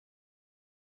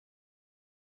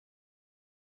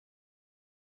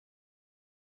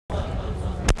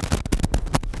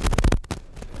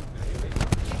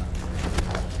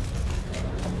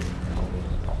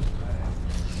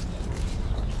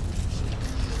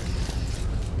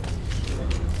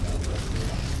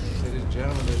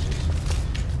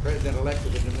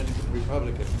elected the Dominican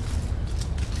Republican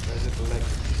President-elect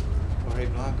Jorge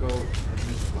Blanco and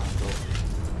Mrs. Blanco,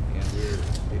 and we're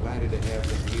delighted to have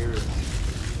them here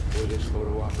for this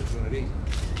photo opportunity.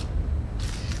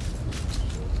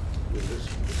 So, with this,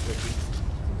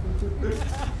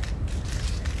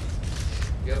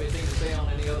 You have anything to say on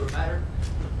any other matter?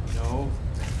 no.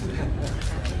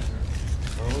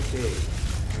 Okay.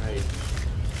 All right.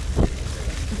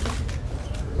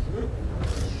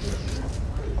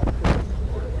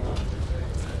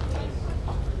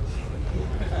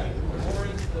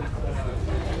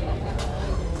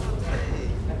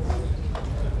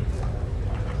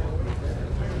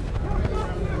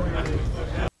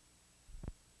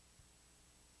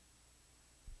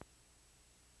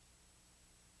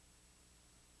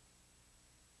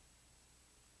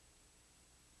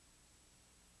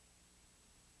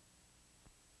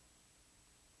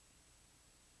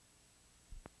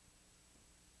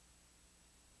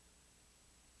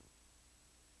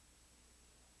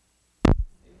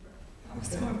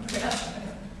 So impressed.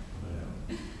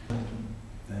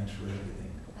 Thanks for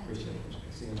everything. Appreciate it.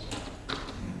 See you.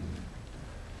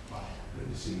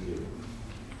 Good to see you.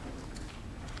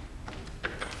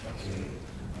 Okay.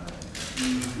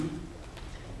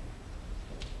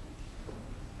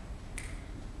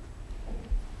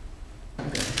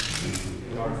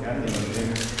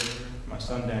 My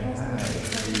son Daniel.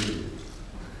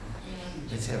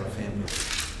 Let's have a family.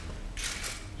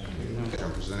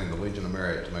 I'm presenting the Legion of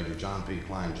Merit to Major John P.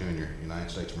 Klein, Jr., United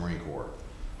States Marine Corps,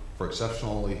 for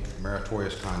exceptionally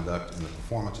meritorious conduct in the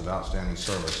performance of outstanding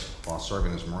service while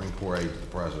serving as Marine Corps aide to the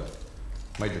President.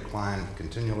 Major Klein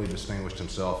continually distinguished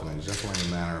himself in an exemplary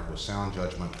manner with sound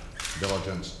judgment,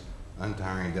 diligence,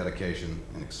 untiring dedication,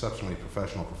 and exceptionally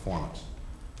professional performance.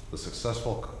 The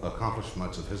successful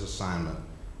accomplishments of his assignment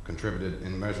contributed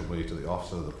immeasurably to the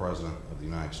office of the President of the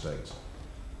United States.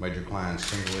 Major Klein's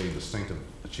singularly distinctive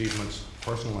achievements,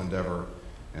 personal endeavor,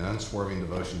 and unswerving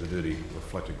devotion to duty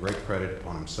reflected great credit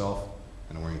upon himself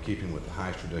and were in keeping with the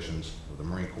highest traditions of the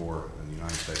Marine Corps and the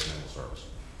United States Naval Service.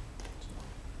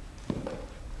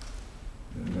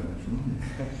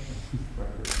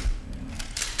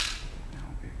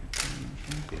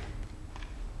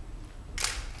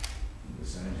 The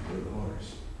signs for the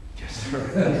horse. Yes, sir.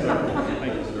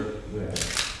 Thank you, sir. Well,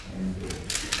 and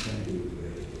thank you.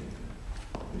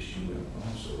 Wish you well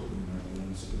also. You might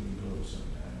want to see me go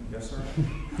sometime. Yes, sir.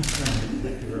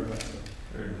 Thank you very much, sir.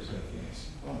 Very good. Yes.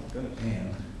 Oh, my goodness.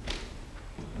 And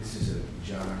this is a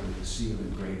jar with a seal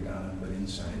engraved on it, but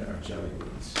inside are jelly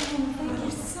beans. Oh, thank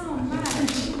you so much.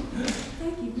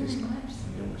 Thank you very much.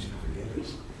 I don't want you to forget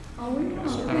this. Oh, we will.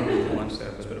 I don't know one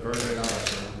step. It's been a very great honor,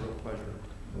 sir. A real pleasure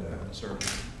to serve you.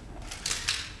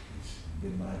 It's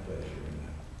been my pleasure, and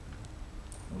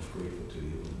I'm most grateful to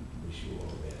you and wish you all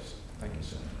the best. Thank you,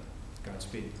 so sir.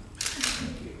 Godspeed.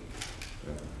 Thank you.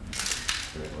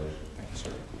 Congratulations. Thank you,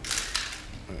 sir.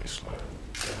 Very slow.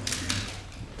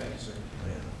 Thank you, sir.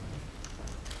 Well,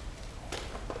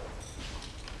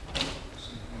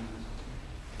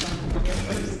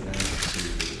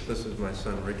 This is my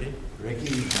son Ricky,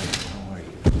 Ricky, how are you?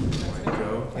 my wife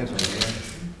Joe, Yes,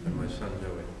 ma'am. and my son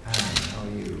Joey. Hi, how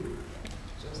are you?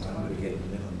 So I'm going to get in the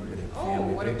middle and we're going to have a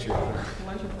family what a picture.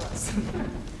 pleasure for us.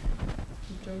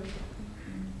 Joey.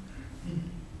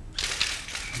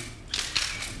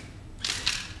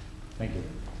 Thank you.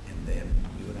 And then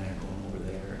you and I are going over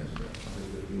there and we're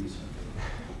going to read something.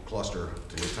 Cluster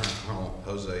to Lieutenant Colonel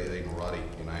Jose A. Murati,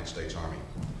 United States Army.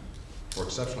 For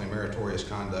exceptionally meritorious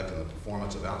conduct in the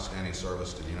performance of outstanding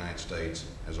service to the United States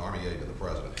as Army aide to the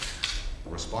President. The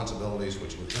responsibilities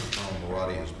which Lieutenant Colonel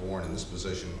Murati has borne in this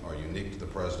position are unique to the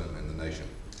President and the nation.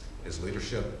 His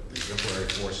leadership, exemplary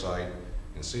foresight,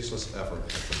 and ceaseless effort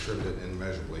have contributed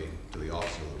immeasurably to the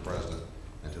office of the President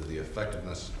and to the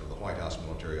effectiveness of the White House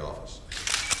Military Office.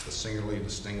 The singularly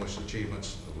distinguished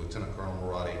achievements of Lieutenant Colonel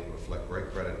Murati reflect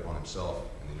great credit upon himself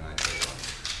and the United States Army.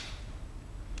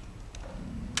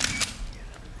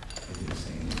 I didn't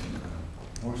say anything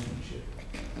about horsemanship.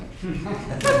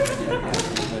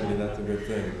 Maybe that's a good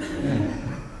thing.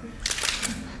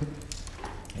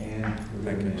 And we're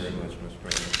Thank you gonna very miss much, Mr.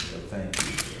 President. Well, thank you.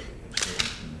 It's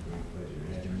been a great pleasure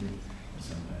having you. And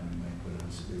sometime we might put on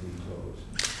civilian clothes.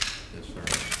 Yes, sir.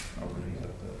 I'll read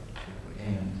up the.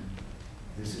 And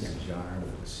this is a jar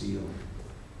with a seal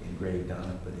engraved on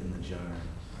it, but in the jar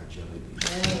are jelly beans.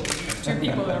 Oh, two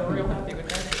people that are real happy with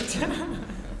that.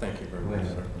 Thank you very Well, much,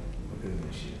 sir. we're going to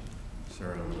miss you.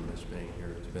 Sir, I'm going to miss being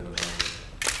here. It's been an honor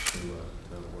to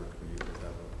work for you, to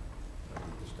have a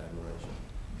deepest admiration.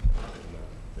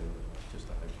 Been just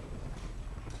a high school.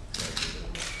 Thank you very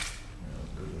much.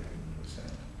 Good luck in the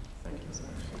assignment. Thank you.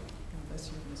 God bless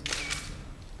you.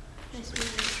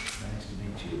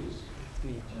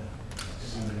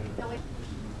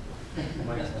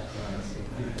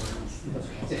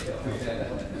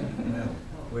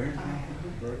 Where?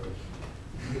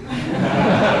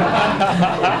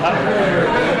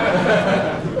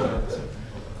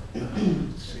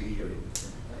 See you.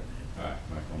 All right,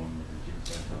 microphone.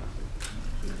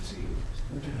 Good to see you.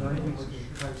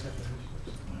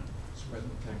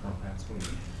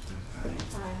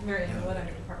 Hi, Mary Ann Wood, I'm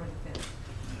in Department of Defense.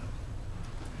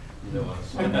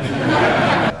 I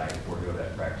forego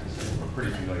that practice. We're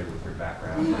pretty familiar with your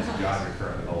background, the job you're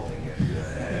currently holding,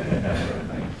 and that sort of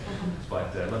thing.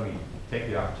 But let me take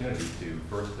the opportunity to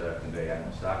first convey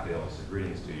Admiral Stockdale's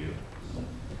greetings to you,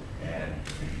 and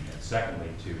secondly,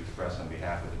 to express on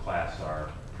behalf of the class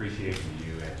our appreciation to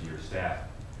you and to your staff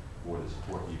for the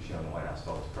support you've shown the White House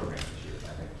Fellows Program this year.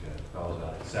 I think fellows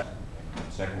ought to accept.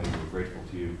 Secondly, we're grateful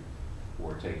to you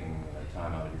for taking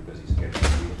time out of your busy schedule to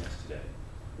be with us today.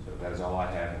 So that is all I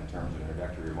have in terms of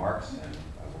introductory remarks, and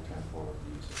I will turn it forward to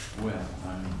you, sir. Well,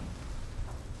 I'm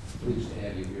pleased to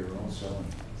have you here also.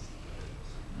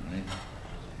 All right.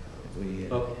 We,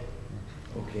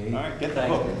 okay. All right, get that.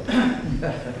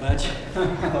 Much.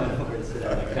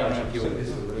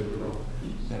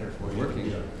 Better for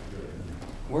you.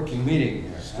 Working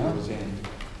meeting. Students and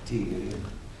tea.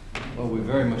 Well, we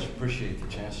very much appreciate the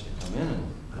chance to come in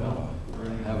and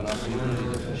have an opportunity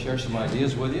to share some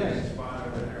ideas with you.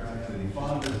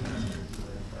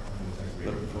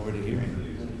 Looking forward to hearing.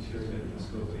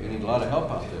 We need a lot of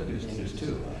help out there these days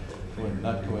too.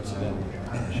 Not coincidental.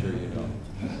 I'm sure you don't.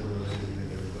 I'm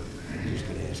just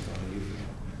going to ask all of you.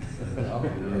 Well,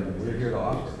 we're here to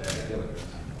offer.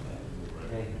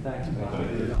 Okay, thanks,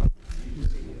 man.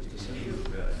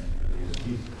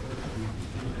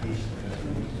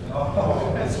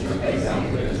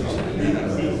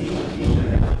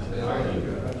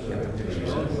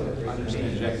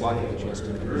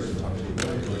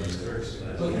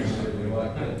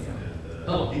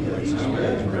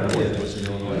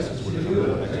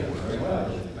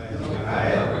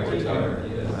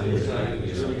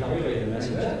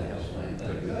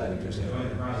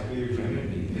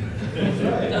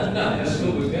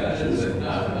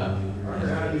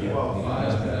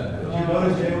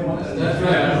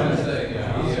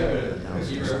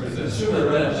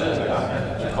 I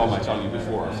recall my telling you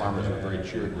before, our farmers were very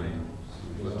cheered when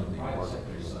we lived in the market.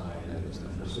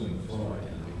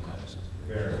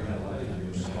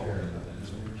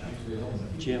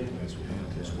 Jim.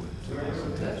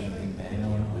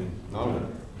 No.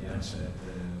 Yes,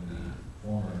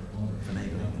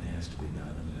 finagling has to be done,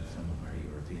 and some of our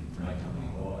European friends make an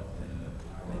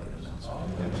announcement.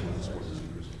 Thank you, Mr.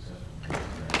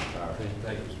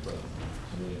 President.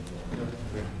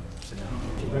 Sit down.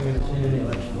 I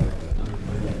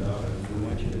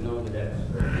want you to know that.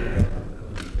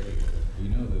 You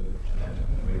know that.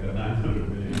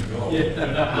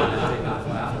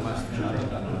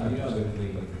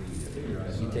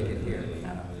 You take it here.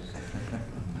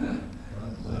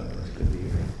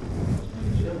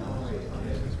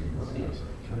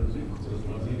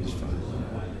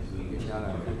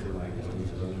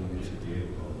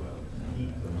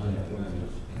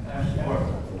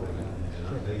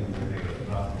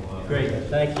 Great,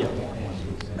 thank you.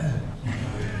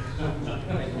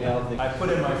 I put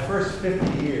in my first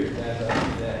 50 years as of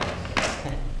today.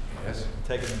 Yes.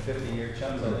 Taking 50-year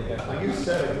chunks, I think. Well, you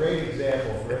set a great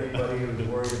example for anybody who's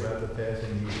worried about the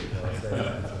passing years. I'll say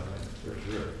that. For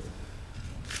sure.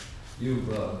 You've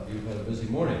had a busy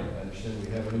morning. I understand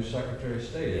we have a new Secretary of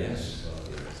State. Yes.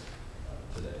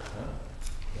 Today, huh?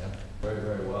 Yeah. Very,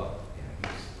 very well.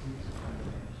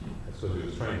 So he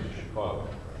was trained in Chicago.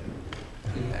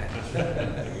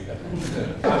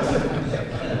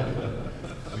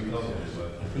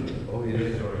 Oh, you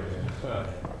did?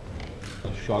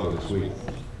 In Chicago this week,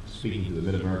 speaking to the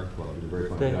Mid-America Club. Did a very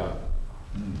fun job.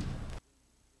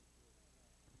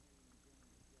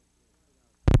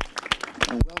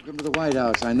 Well, welcome to the White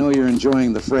House. I know you're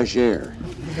enjoying the fresh air.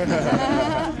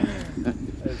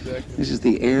 This is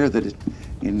the air that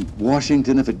in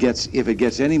Washington, if it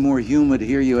gets any more humid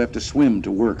here, you have to swim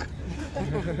to work.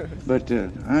 But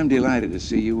I'm delighted to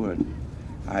see you.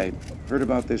 I heard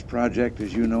about this project,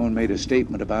 as you know, and made a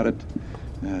statement about it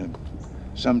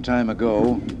some time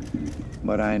ago.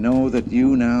 But I know that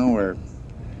you now are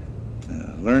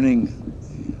learning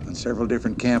on several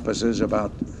different campuses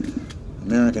about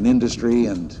American industry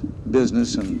and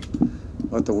business and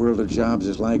what the world of jobs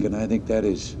is like, and I think that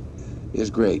is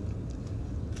great.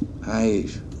 I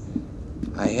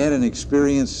had an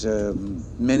experience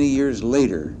many years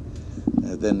later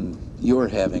than you're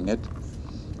having it,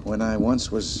 when I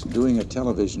once was doing a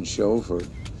television show for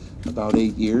about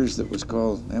 8 years that was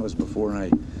before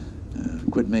I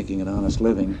quit making an honest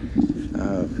living.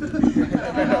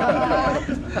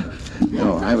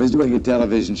 No, I was doing a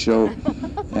television show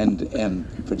and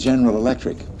for General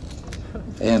Electric.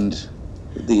 And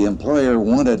the employer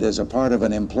wanted, as a part of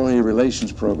an employee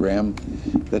relations program,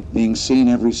 that being seen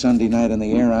every Sunday night on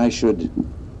the air, I should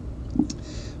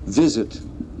visit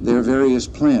their various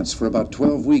plants for about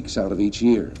 12 weeks out of each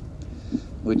year,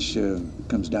 which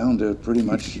comes down to pretty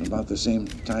much about the same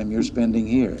time you're spending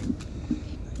here.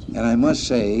 And I must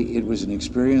say, it was an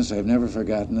experience I've never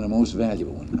forgotten and a most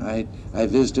valuable one. I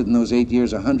visited in those 8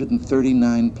 years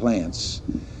 139 plants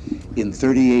in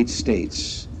 38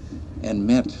 states and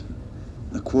met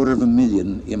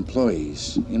 250,000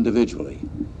 employees individually.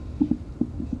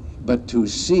 But to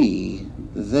see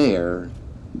there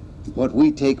what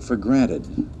we take for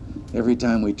granted every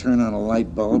time we turn on a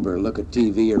light bulb or look at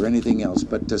TV or anything else,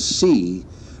 but to see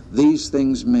these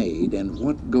things made and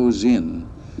what goes in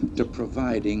to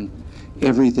providing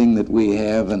everything that we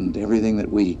have and everything that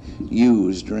we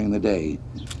use during the day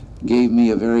gave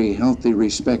me a very healthy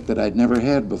respect that I'd never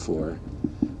had before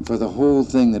for the whole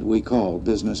thing that we call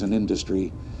business and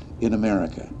industry in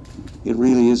America. It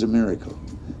really is a miracle.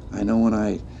 I know when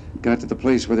I got to the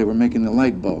place where they were making the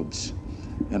light bulbs,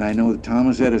 and I know that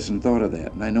Thomas Edison thought of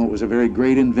that, and I know it was a very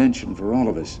great invention for all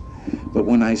of us. But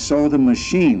when I saw the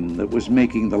machine that was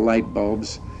making the light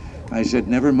bulbs, I said,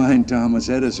 never mind Thomas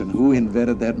Edison, who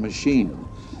invented that machine?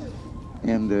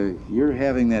 And you're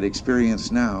having that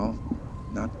experience now.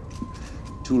 Not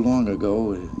too long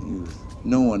ago,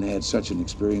 no one had such an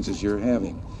experience as you're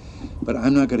having. But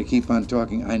I'm not going to keep on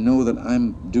talking. I know that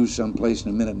I'm due someplace in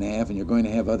a minute and a half, and you're going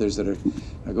to have others that are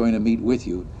going to meet with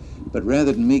you. But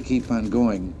rather than me keep on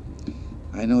going,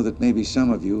 I know that maybe some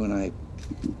of you, and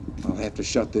I'll have to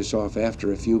shut this off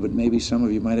after a few, but maybe some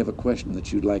of you might have a question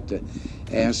that you'd like to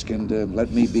ask, and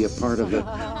let me be a part of the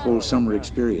whole summer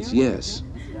experience. Yes?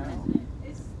 You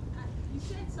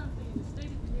said something in the State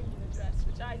of the Union address,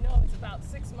 which I know is about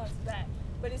 6 months back,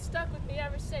 but it stuck with me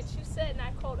ever since. You said, and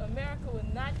I quote, "America will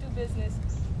not do business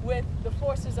with the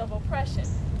forces of oppression."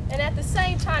 And at the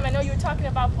same time, I know you were talking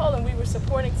about Poland. We were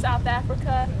supporting South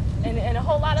Africa and a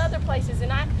whole lot of other places.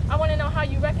 And I want to know how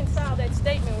you reconcile that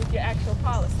statement with your actual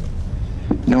policy.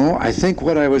 No, I think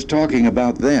what I was talking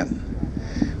about then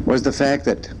was the fact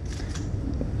that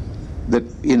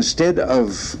instead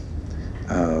of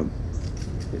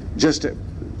just a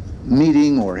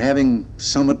meeting or having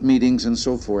summit meetings and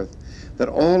so forth, that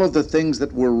all of the things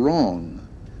that were wrong,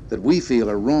 that we feel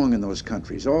are wrong in those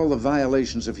countries, all the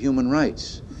violations of human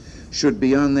rights, should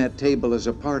be on that table as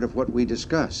a part of what we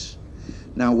discuss.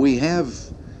 Now, we have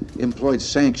employed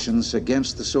sanctions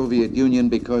against the Soviet Union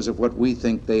because of what we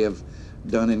think they have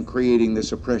done in creating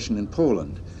this oppression in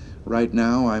Poland. Right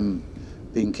now, I'm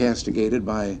being castigated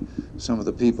by some of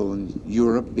the people in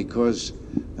Europe because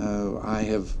I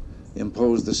have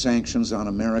imposed the sanctions on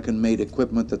American-made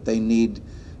equipment that they need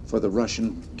for the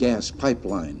Russian gas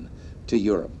pipeline to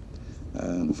Europe.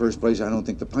 In the first place, I don't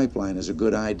think the pipeline is a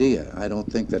good idea. I don't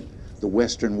think that the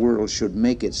Western world should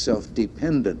make itself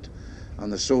dependent on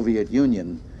the Soviet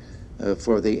Union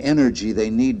for the energy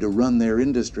they need to run their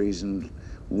industries and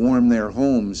warm their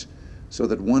homes, so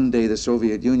that one day the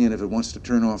Soviet Union, if it wants to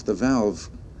turn off the valve,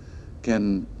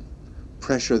 can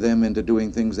pressure them into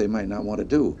doing things they might not want to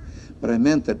do. But I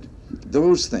meant that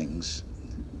those things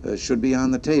should be on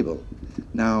the table.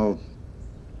 Now,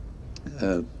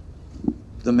 the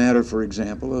matter, for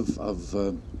example,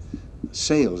 of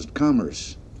sales,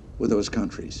 commerce with those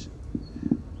countries.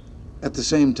 At the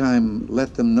same time,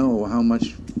 let them know how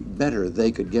much better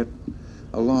they could get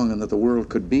along and that the world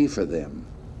could be for them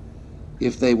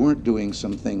if they weren't doing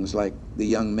some things like the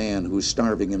young man who's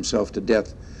starving himself to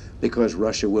death because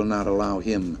Russia will not allow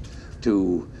him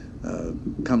to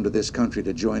come to this country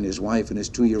to join his wife and his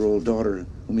 2-year-old daughter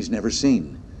whom he's never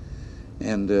seen.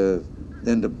 And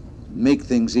then to make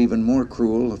things even more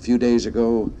cruel, a few days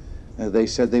ago they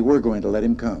said they were going to let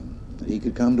him come, that he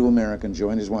could come to America and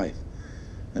join his wife.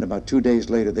 And about 2 days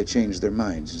later they changed their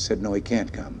minds and said, no, he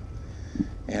can't come.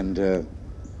 And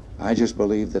I just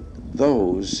believe that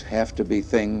those have to be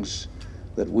things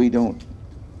that we don't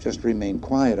just remain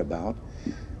quiet about.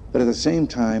 But at the same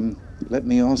time, let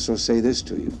me also say this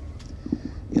to you.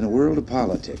 In a world of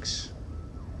politics,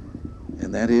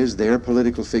 and that is their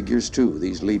political figures too,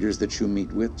 these leaders that you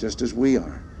meet with, just as we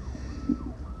are,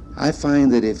 I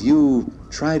find that if you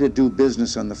try to do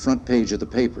business on the front page of the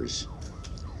papers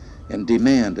and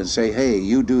demand and say, hey,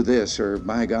 you do this, or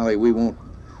by golly, we won't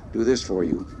do this for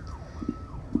you,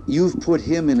 you've put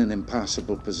him in an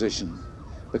impossible position,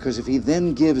 because if he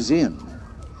then gives in,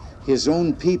 his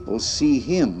own people see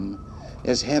him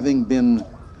as having been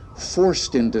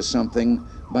forced into something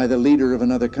by the leader of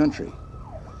another country.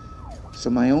 So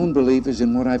my own belief is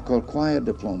in what I've called quiet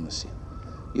diplomacy.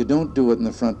 You don't do it in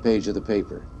the front page of the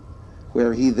paper,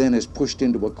 where he then is pushed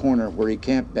into a corner where he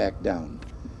can't back down.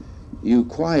 You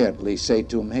quietly say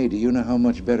to him, hey, do you know how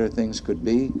much better things could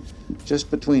be? Just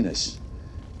between us.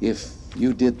 If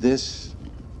you did this,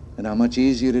 and how much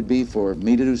easier it'd be for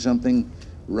me to do something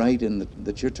right and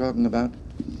that you're talking about.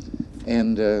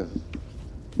 And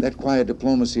that quiet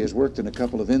diplomacy has worked in a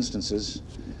couple of instances.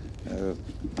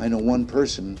 I know one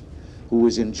person who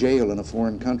was in jail in a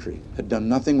foreign country, had done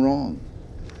nothing wrong.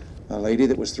 A lady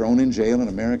that was thrown in jail, an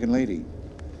American lady.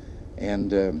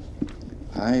 And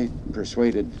I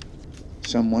persuaded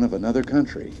someone of another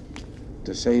country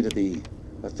to say to the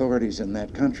authorities in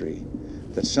that country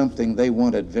that something they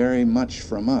wanted very much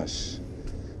from us,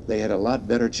 they had a lot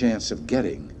better chance of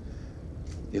getting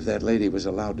if that lady was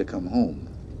allowed to come home.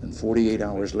 And 48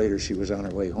 hours later, she was on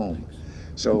her way home.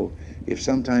 So if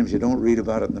sometimes you don't read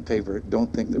about it in the paper,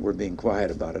 don't think that we're being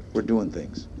quiet about it. We're doing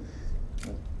things.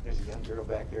 There's a young girl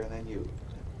back there, and then you.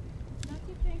 Don't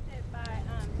you think that by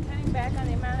cutting back on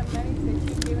the amount of money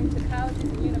that you're giving to colleges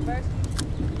and universities,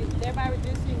 thereby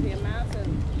reducing the amount of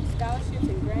scholarships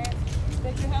and grants,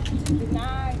 that you're helping to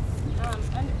deny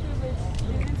underprivileged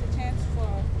students a chance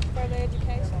for further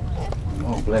education?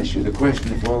 Oh, bless you. The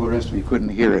question, if all the rest of you couldn't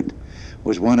hear it,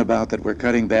 was one about that we're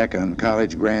cutting back on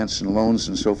college grants and loans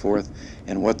and so forth,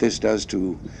 and what this does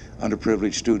to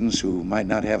underprivileged students who might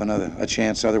not have a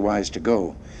chance otherwise to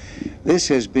go. This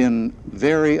has been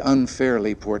very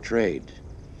unfairly portrayed.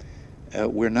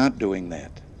 We're not doing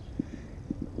that.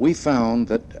 We found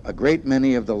that a great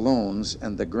many of the loans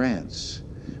and the grants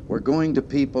were going to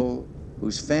people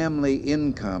whose family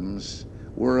incomes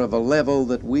were of a level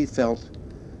that we felt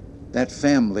that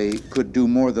family could do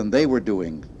more than they were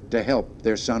doing to help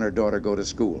their son or daughter go to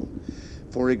school.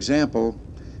 For example,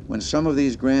 when some of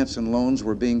these grants and loans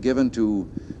were being given to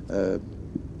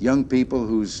young people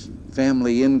whose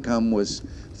family income was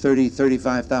 $30,000,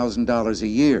 $35,000 a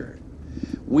year,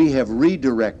 we have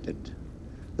redirected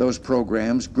those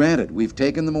programs. Granted, we've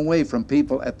taken them away from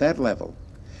people at that level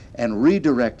and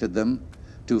redirected them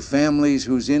to families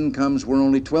whose incomes were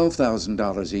only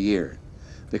 $12,000 a year.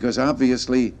 Because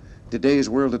obviously, today's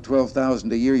world at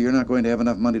 $12,000 a year, you're not going to have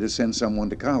enough money to send someone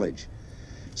to college.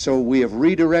 So we have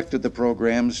redirected the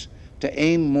programs to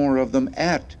aim more of them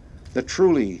at the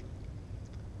truly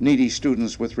needy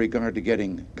students with regard to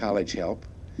getting college help.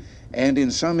 And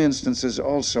in some instances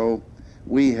also,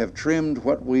 we have trimmed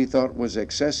what we thought was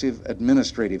excessive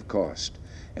administrative cost.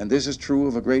 And this is true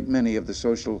of a great many of the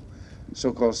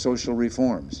so-called social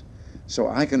reforms. So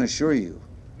I can assure you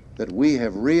that we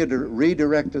have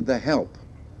redirected the help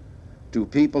to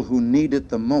people who need it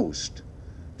the most.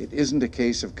 It isn't a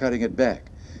case of cutting it back.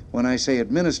 When I say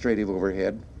administrative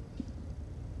overhead,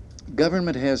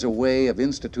 government has a way of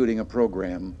instituting a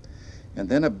program, and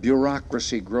then a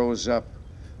bureaucracy grows up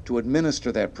to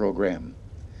administer that program.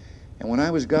 And when I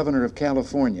was governor of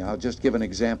California, I'll just give an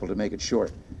example to make it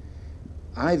short,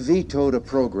 I vetoed a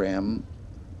program,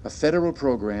 a federal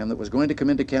program that was going to come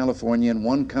into California in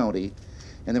one county,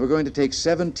 and they were going to take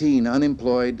 17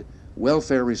 unemployed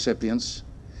welfare recipients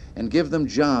and give them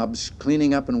jobs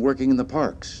cleaning up and working in the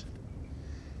parks.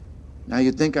 Now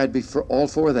you'd think I'd be all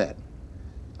for that.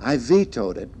 I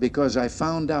vetoed it because I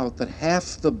found out that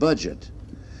half the budget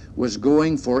was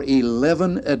going for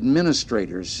 11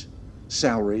 administrators'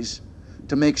 salaries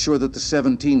to make sure that the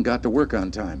 17 got to work on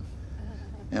time.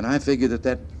 And I figured that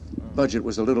that budget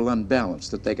was a little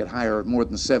unbalanced, that they could hire more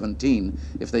than 17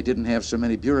 if they didn't have so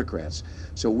many bureaucrats.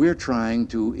 So we're trying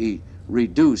to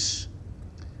reduce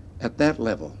at that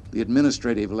level, the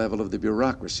administrative level of the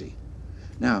bureaucracy.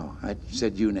 Now, I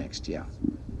said you next, yeah.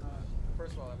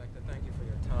 First of all, I'd like to thank you for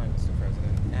your time, Mr.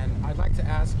 President. And I'd like to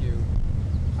ask you,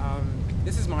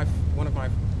 this is my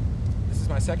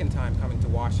second time coming to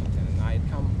Washington, and I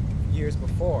had come years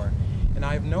before. And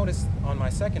I've noticed on my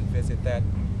second visit that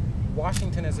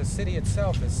Washington as a city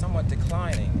itself is somewhat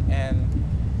declining. And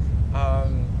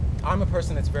I'm a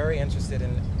person that's very interested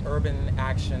in urban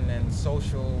action and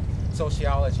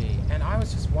sociology. And I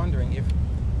was just wondering if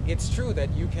it's true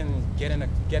that you can get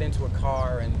into a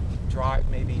car and drive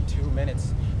maybe 2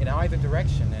 minutes in either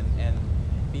direction and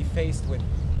be faced with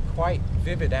quite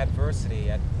vivid adversity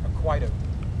at quite a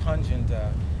pungent,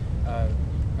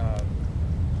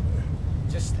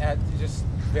 just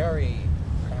very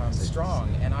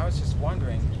strong. And I was just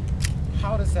wondering,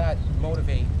 how does that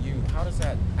motivate you? How does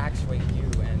that actuate you?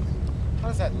 And how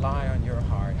does that lie on your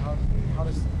heart?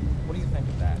 What do you think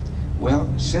of that?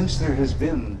 Well, since there has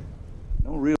been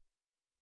no real